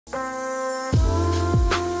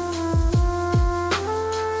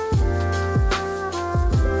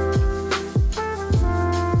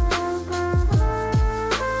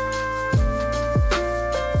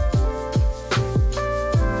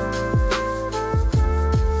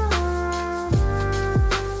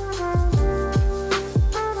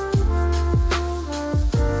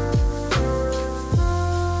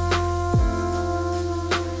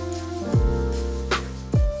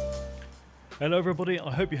everybody, I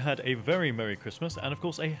hope you had a very Merry Christmas and of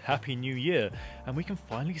course a Happy New Year, and we can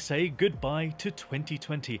finally say goodbye to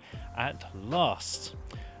 2020 at last.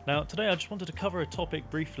 Now today I just wanted to cover a topic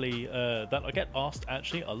briefly that I get asked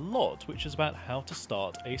actually a lot, which is about how to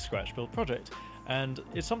start a scratch build project. And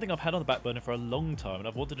it's something I've had on the back burner for a long time and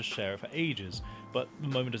I've wanted to share it for ages, but the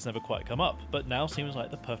moment has never quite come up. But now seems like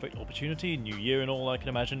the perfect opportunity, new year and all, I can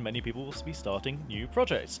imagine many people will be starting new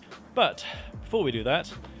projects. But before we do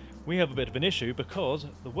that, we have a bit of an issue because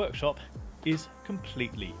the workshop is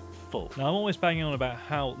completely full. Now I'm always banging on about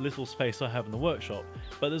how little space I have in the workshop,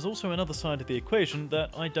 but there's also another side of the equation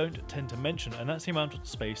that I don't tend to mention, and that's the amount of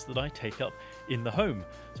space that I take up in the home.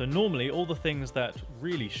 So normally all the things that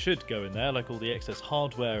really should go in there, like all the excess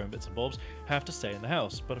hardware and bits and bobs, have to stay in the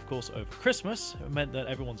house. But of course over Christmas it meant that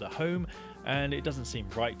everyone's at home and it doesn't seem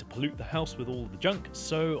right to pollute the house with all the junk,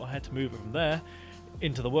 so I had to move it from there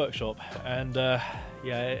into the workshop, and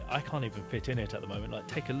yeah, I can't even fit in it at the moment. Like,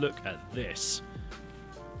 take a look at this.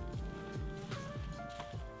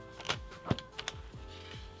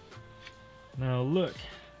 Now look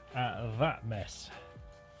at that mess.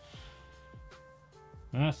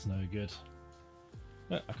 That's no good.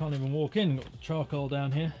 Look, I can't even walk in. Got the charcoal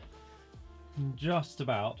down here. Can just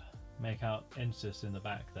about make out NSYS in the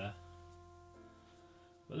back there.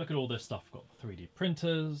 But look at all this stuff. I've got 3D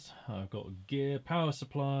printers, I've got gear, power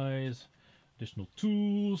supplies, additional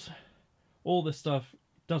tools. All this stuff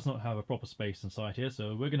does not have a proper space inside here,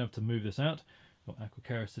 so we're going to have to move this out. Got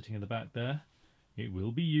AQUACERAS sitting in the back there. It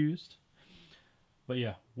will be used. But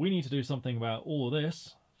yeah, we need to do something about all of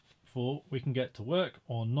this before we can get to work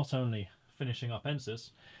on not only finishing up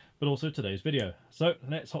NSYS, but also today's video. So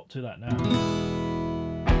let's hop to that now.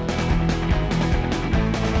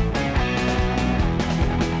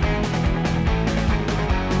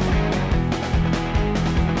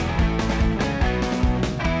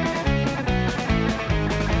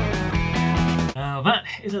 That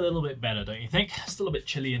is a little bit better, don't you think? Still a bit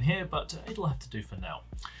chilly in here, but it'll have to do for now.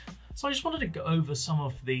 So I just wanted to go over some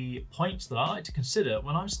of the points that I like to consider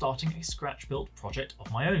when I'm starting a scratch build project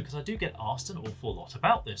of my own, because I do get asked an awful lot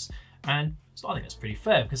about this. And so I think that's pretty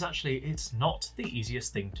fair, because actually it's not the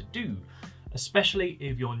easiest thing to do, especially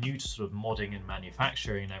if you're new to sort of modding and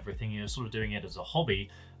manufacturing and everything, you're sort of doing it as a hobby.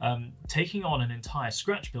 Taking on an entire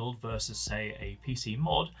scratch build versus, say, a PC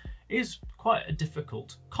mod is quite a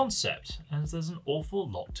difficult concept, as there's an awful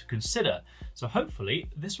lot to consider. So hopefully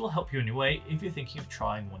this will help you in your way if you're thinking of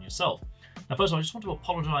trying one yourself. Now first of all, I just want to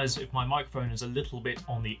apologise if my microphone is a little bit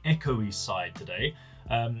on the echoey side today.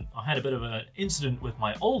 I had a bit of an incident with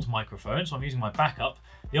my old microphone, so I'm using my backup.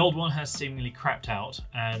 The old one has seemingly crapped out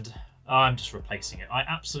and I'm just replacing it. I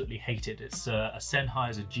absolutely hate it. It's a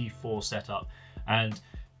Sennheiser G4 setup, and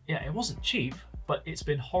yeah, it wasn't cheap, but it's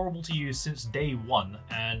been horrible to use since day one,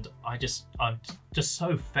 and I'm just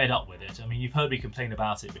so fed up with it. I mean, you've heard me complain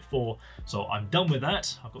about it before, so I'm done with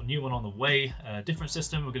that. I've got a new one on the way, a different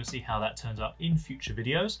system. We're going to see how that turns out in future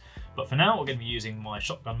videos. But for now, we're going to be using my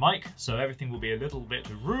shotgun mic, so everything will be a little bit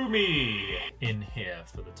roomy in here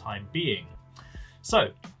for the time being. So,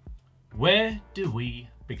 where do we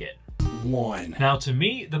begin? Now, to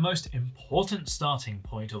me, the most important starting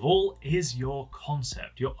point of all is your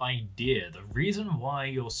concept, your idea, the reason why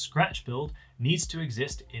your scratch build needs to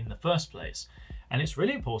exist in the first place. And it's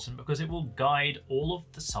really important because it will guide all of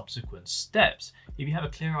the subsequent steps. If you have a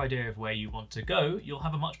clear idea of where you want to go, you'll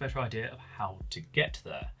have a much better idea of how to get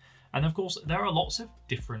there. And of course, there are lots of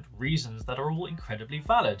different reasons that are all incredibly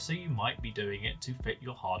valid. So you might be doing it to fit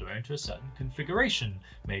your hardware into a certain configuration.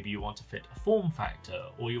 Maybe you want to fit a form factor,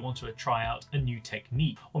 or you want to try out a new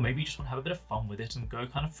technique, or maybe you just want to have a bit of fun with it and go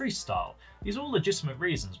kind of freestyle. These are all legitimate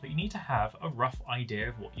reasons, but you need to have a rough idea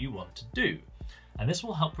of what you want to do. And this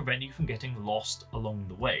will help prevent you from getting lost along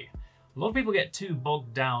the way. A lot of people get too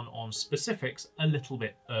bogged down on specifics a little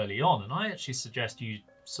bit early on, and I actually suggest you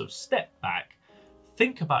sort of step back,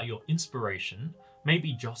 think about your inspiration,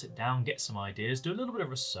 maybe jot it down, get some ideas, do a little bit of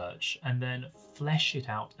research, and then flesh it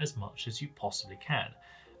out as much as you possibly can.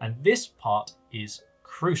 And this part is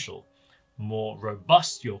crucial. The more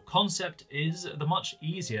robust your concept is, the much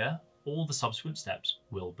easier all the subsequent steps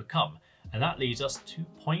will become. And that leads us to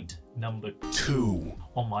point number 2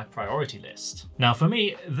 on my priority list. Now for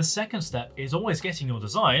me, the second step is always getting your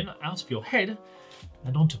design out of your head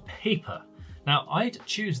and onto paper. Now I'd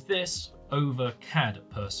choose this over CAD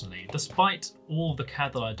personally. Despite all the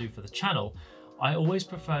CAD that I do for the channel, I always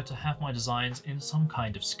prefer to have my designs in some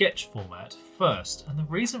kind of sketch format first. And the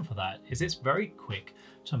reason for that is it's very quick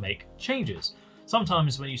to make changes.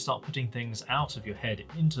 Sometimes when you start putting things out of your head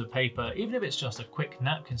into paper, even if it's just a quick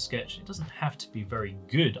napkin sketch, it doesn't have to be very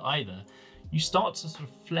good either. you start to sort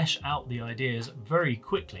of flesh out the ideas very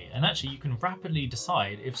quickly, and actually you can rapidly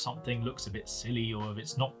decide if something looks a bit silly or if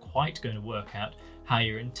it's not quite going to work out how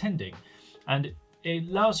you're intending. And it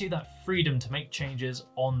allows you that freedom to make changes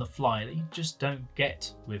on the fly that you just don't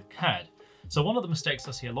get with CAD. So one of the mistakes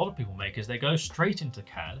I see a lot of people make is they go straight into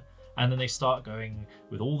CAD and then they start going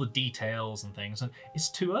with all the details and things, and it's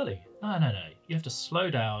too early. No, you have to slow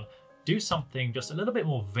down, do something just a little bit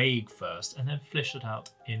more vague first, and then flesh it out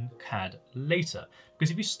in CAD later. Because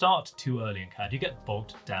if you start too early in CAD, you get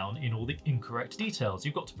bogged down in all the incorrect details.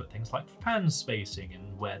 You've got to put things like fan spacing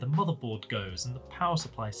and where the motherboard goes and the power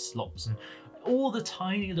supply slots and all the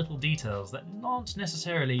tiny little details that aren't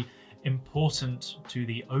necessarily important to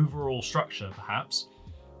the overall structure, perhaps.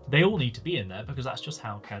 They all need to be in there because that's just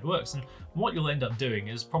how CAD works. And what you'll end up doing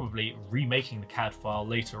is probably remaking the CAD file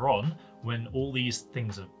later on when all these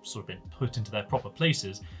things have sort of been put into their proper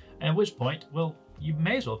places, at which point, well, you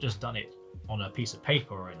may as well have just done it on a piece of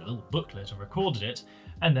paper or in a little booklet and recorded it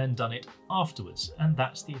and then done it afterwards. And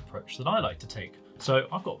that's the approach that I like to take. So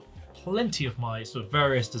I've got plenty of my sort of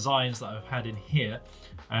various designs that I've had in here,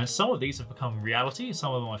 and some of these have become reality,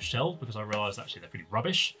 some of them I've shelved because I realised actually they're pretty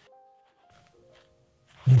rubbish.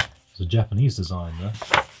 It's a Japanese design there.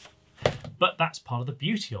 But that's part of the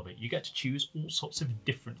beauty of it. You get to choose all sorts of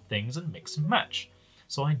different things and mix and match.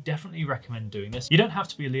 So I definitely recommend doing this. You don't have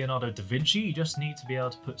to be Leonardo da Vinci, you just need to be able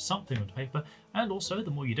to put something on paper, and also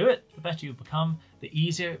the more you do it, the better you become, the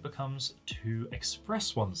easier it becomes to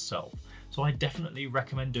express oneself. So I definitely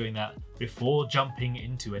recommend doing that before jumping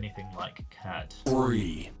into anything like CAD.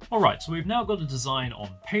 Alright, so we've now got a design on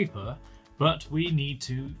paper, but we need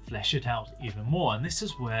to flesh it out even more, and this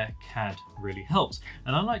is where CAD really helps.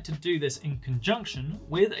 And I like to do this in conjunction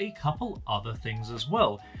with a couple other things as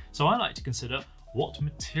well. So I like to consider what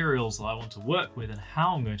materials that I want to work with and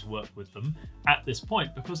how I'm going to work with them at this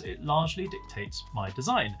point, because it largely dictates my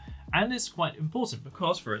design. And it's quite important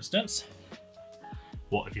because, for instance,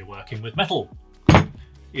 what if you're working with metal?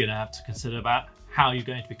 You're going to have to consider about how you're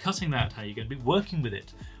going to be cutting that, how you're going to be working with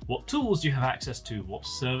it. What tools do you have access to? What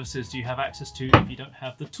services do you have access to if you don't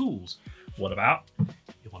have the tools? What about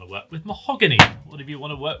you want to work with mahogany? What if you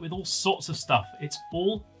want to work with all sorts of stuff? It's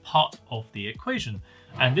all part of the equation.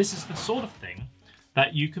 And this is the sort of thing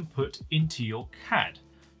that you can put into your CAD.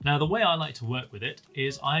 Now, the way I like to work with it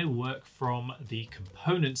is I work from the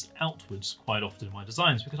components outwards quite often in my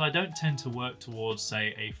designs, because I don't tend to work towards,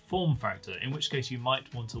 say, a form factor, in which case you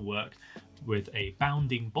might want to work with a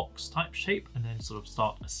bounding box type shape and then sort of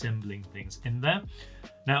start assembling things in there.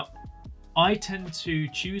 Now, I tend to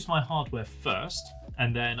choose my hardware first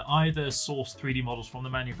and then either source 3D models from the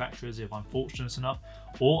manufacturers if I'm fortunate enough,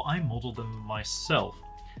 or I model them myself.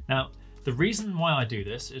 Now, the reason why I do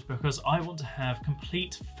this is because I want to have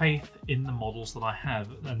complete faith in the models that I have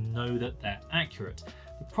and know that they're accurate.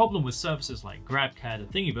 The problem with services like GrabCAD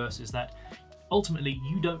and Thingiverse is that ultimately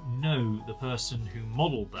you don't know the person who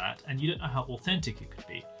modeled that and you don't know how authentic it could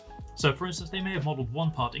be. So for instance, they may have modeled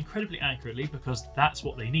one part incredibly accurately because that's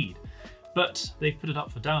what they need, but they've put it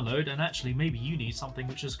up for download and actually maybe you need something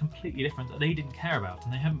which is completely different that they didn't care about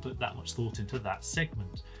and they haven't put that much thought into that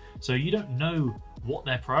segment. So you don't know what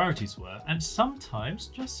their priorities were, and sometimes,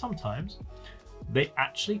 just sometimes, they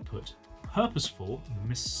actually put purposeful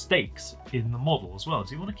mistakes in the model as well.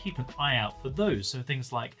 So you want to keep an eye out for those. So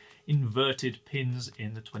things like inverted pins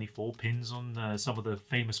in the 24 pins on some of the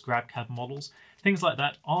famous GrabCAD models, things like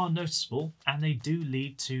that are noticeable and they do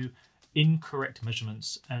lead to incorrect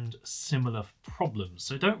measurements and similar problems.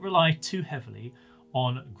 So don't rely too heavily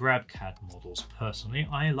on GrabCAD models. Personally,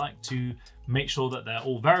 I like to make sure that they're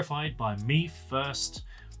all verified by me first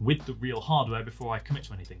with the real hardware before I commit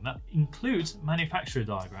to anything. That includes manufacturer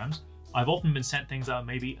diagrams. I've often been sent things that are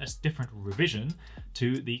maybe a different revision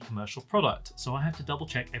to the commercial product, so I have to double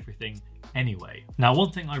check everything anyway. Now,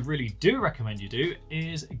 one thing I really do recommend you do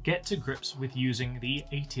is get to grips with using the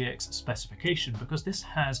ATX specification, because this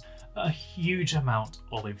has a huge amount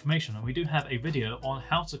of information, and we do have a video on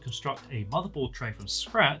how to construct a motherboard tray from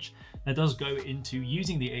scratch that does go into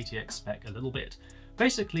using the ATX spec a little bit.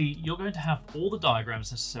 Basically, you're going to have all the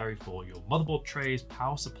diagrams necessary for your motherboard trays,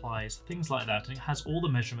 power supplies, things like that, and it has all the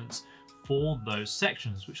measurements for those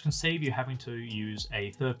sections, which can save you having to use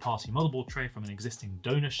a third-party motherboard tray from an existing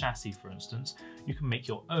donor chassis, for instance. You can make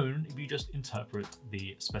your own if you just interpret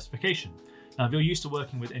the specification. Now, if you're used to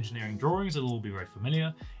working with engineering drawings, it'll all be very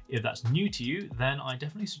familiar. If that's new to you, then I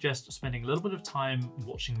definitely suggest spending a little bit of time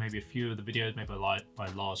watching maybe a few of the videos made by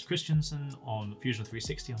Lars Christiansen on Fusion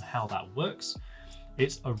 360 on how that works.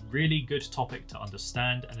 It's a really good topic to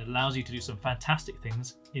understand and it allows you to do some fantastic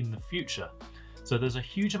things in the future. So there's a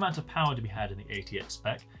huge amount of power to be had in the ATX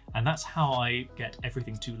spec, and that's how I get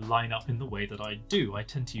everything to line up in the way that I do. I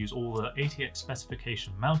tend to use all the ATX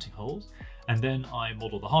specification mounting holes, and then I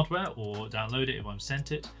model the hardware or download it if I'm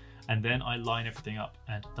sent it, and then I line everything up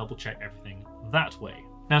and double check everything that way.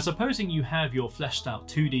 Now, supposing you have your fleshed out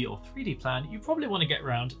 2D or 3D plan, you probably want to get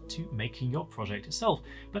around to making your project itself.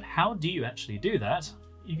 But how do you actually do that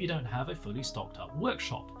if you don't have a fully stocked up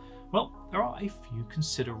workshop? Well, there are a few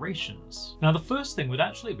considerations. Now, the first thing would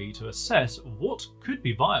actually be to assess what could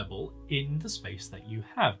be viable in the space that you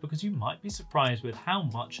have, because you might be surprised with how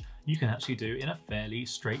much you can actually do in a fairly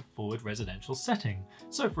straightforward residential setting.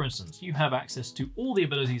 So for instance, you have access to all the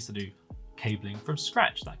abilities to do cabling from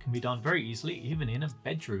scratch. That can be done very easily, even in a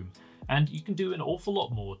bedroom. And you can do an awful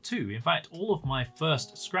lot more too. In fact, all of my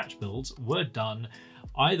first scratch builds were done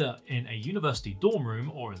either in a university dorm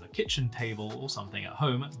room or in the kitchen table or something at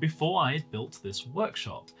home before I had built this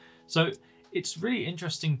workshop. So it's really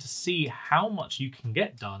interesting to see how much you can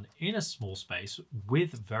get done in a small space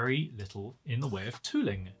with very little in the way of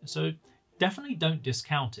tooling. So definitely don't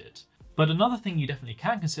discount it. But another thing you definitely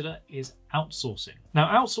can consider is outsourcing. Now,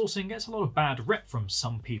 outsourcing gets a lot of bad rep from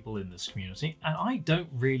some people in this community, and I don't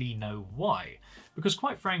really know why. Because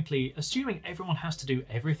quite frankly, assuming everyone has to do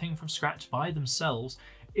everything from scratch by themselves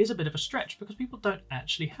is a bit of a stretch, because people don't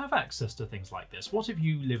actually have access to things like this. What if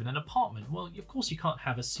you live in an apartment? Well, of course you can't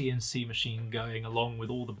have a CNC machine going along with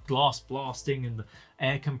all the glass blasting and the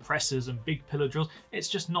air compressors and big pillar drills. It's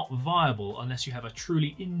just not viable unless you have a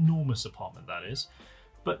truly enormous apartment, that is.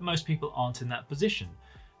 But most people aren't in that position.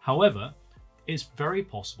 However, it's very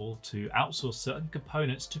possible to outsource certain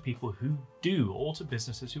components to people who do, or to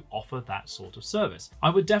businesses who offer that sort of service.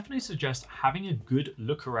 I would definitely suggest having a good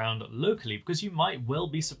look around locally, because you might well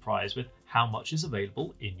be surprised with how much is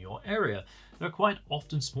available in your area. There are quite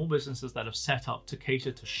often small businesses that have set up to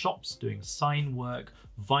cater to shops doing sign work,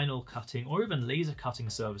 vinyl cutting, or even laser cutting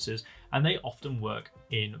services, and they often work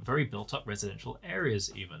in very built up residential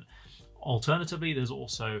areas even. Alternatively, there's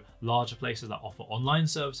also larger places that offer online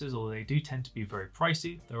services, although they do tend to be very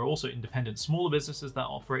pricey. There are also independent smaller businesses that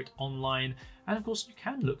operate online. And of course, you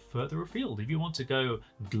can look further afield. If you want to go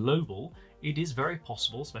global, it is very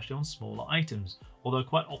possible, especially on smaller items. Although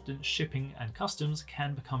quite often shipping and customs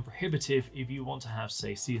can become prohibitive if you want to have,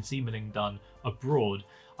 say, CNC milling done abroad.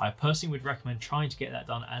 I personally would recommend trying to get that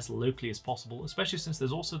done as locally as possible, especially since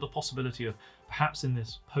there's also the possibility of perhaps in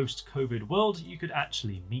this post-COVID world, you could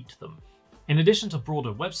actually meet them. In addition to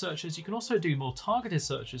broader web searches, you can also do more targeted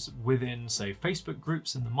searches within, say, Facebook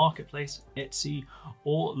groups in the marketplace, Etsy,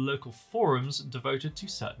 or local forums devoted to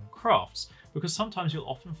certain crafts, because sometimes you'll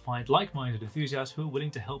often find like-minded enthusiasts who are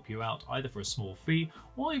willing to help you out either for a small fee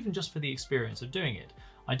or even just for the experience of doing it.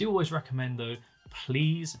 I do always recommend though,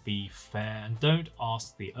 please be fair and don't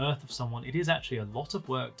ask the earth of someone. It is actually a lot of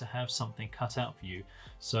work to have something cut out for you.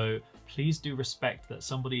 So please do respect that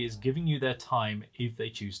somebody is giving you their time if they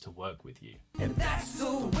choose to work with you. And that's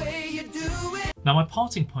the way you do it. Now, my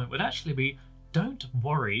parting point would actually be, don't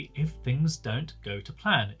worry if things don't go to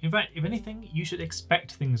plan. In fact, if anything, you should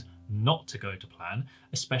expect things not to go to plan,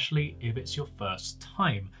 especially if it's your first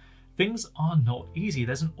time. Things are not easy.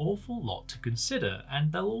 There's an awful lot to consider,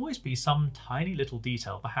 and there'll always be some tiny little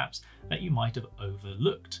detail perhaps that you might have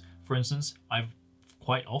overlooked. For instance, I've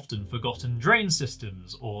quite often forgotten drain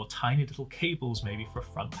systems or tiny little cables maybe for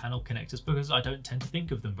front panel connectors, because I don't tend to think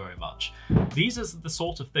of them very much. These are the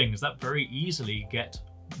sort of things that very easily get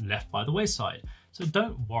left by the wayside. So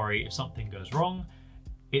don't worry if something goes wrong.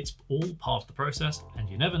 It's all part of the process, and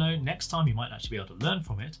you never know, next time you might actually be able to learn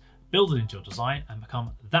from it, build it into your design, and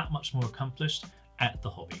become that much more accomplished at the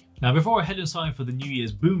hobby. Now, before I head inside for the New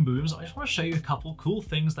Year's boom booms, I just want to show you a couple cool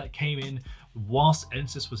things that came in whilst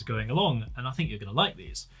NSYS was going along, and I think you're going to like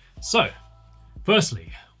these. So,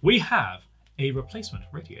 firstly, we have a replacement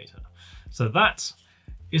radiator. So that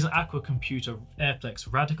is an AQUACOMPUTER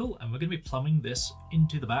AirPlex Radical, and we're going to be plumbing this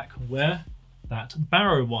into the back where that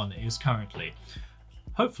Barrow one is currently.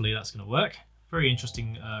 Hopefully that's going to work. Very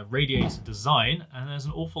interesting radiator design, and there's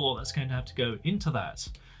an awful lot that's going to have to go into that.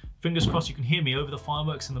 Fingers crossed you can hear me over the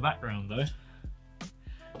fireworks in the background though.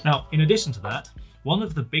 Now, in addition to that, one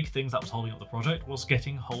of the big things that was holding up the project was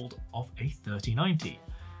getting hold of a 3090.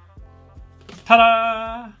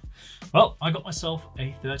 Ta-da! Well, I got myself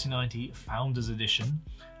a 3090 Founders Edition,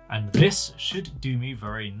 and this should do me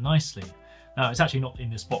very nicely. Now, it's actually not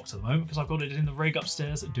in this box at the moment because I've got it in the rig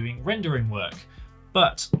upstairs doing rendering work.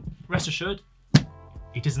 But rest assured,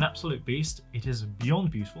 it is an absolute beast. It is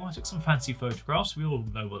beyond beautiful. I took some fancy photographs. We all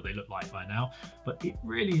know what they look like by now, but it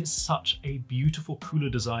really is such a beautiful cooler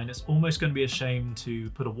design. It's almost going to be a shame to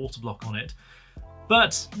put a water block on it.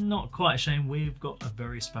 But not quite a shame, we've got a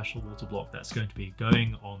very special water block that's going to be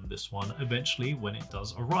going on this one eventually when it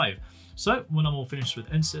does arrive. So when I'm all finished with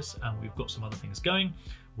NSYS and we've got some other things going,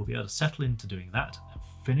 we'll be able to settle into doing that and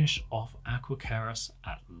finish off AQUACERAS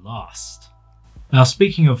at last. Now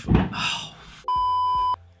speaking of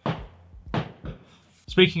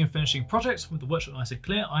finishing projects with the workshop nice and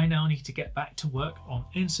clear, I now need to get back to work on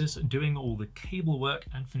NSYS and doing all the cable work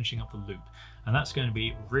and finishing up the loop. And that's going to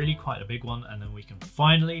be really quite a big one, and then we can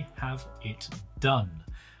finally have it done.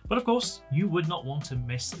 But of course, you would not want to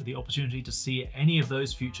miss the opportunity to see any of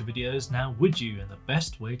those future videos now, would you? And the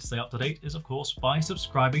best way to stay up to date is of course by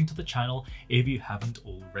subscribing to the channel if you haven't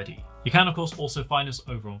already. You can of course also find us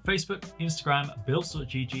over on Facebook, Instagram,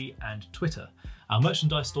 builds.gg and Twitter. Our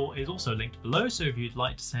merchandise store is also linked below, so if you'd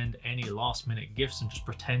like to send any last minute gifts and just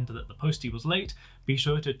pretend that the postie was late, be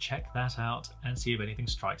sure to check that out and see if anything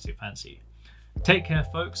strikes your fancy. Take care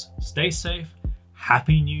folks, stay safe,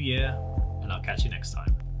 Happy New Year, and I'll catch you next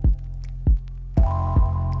time.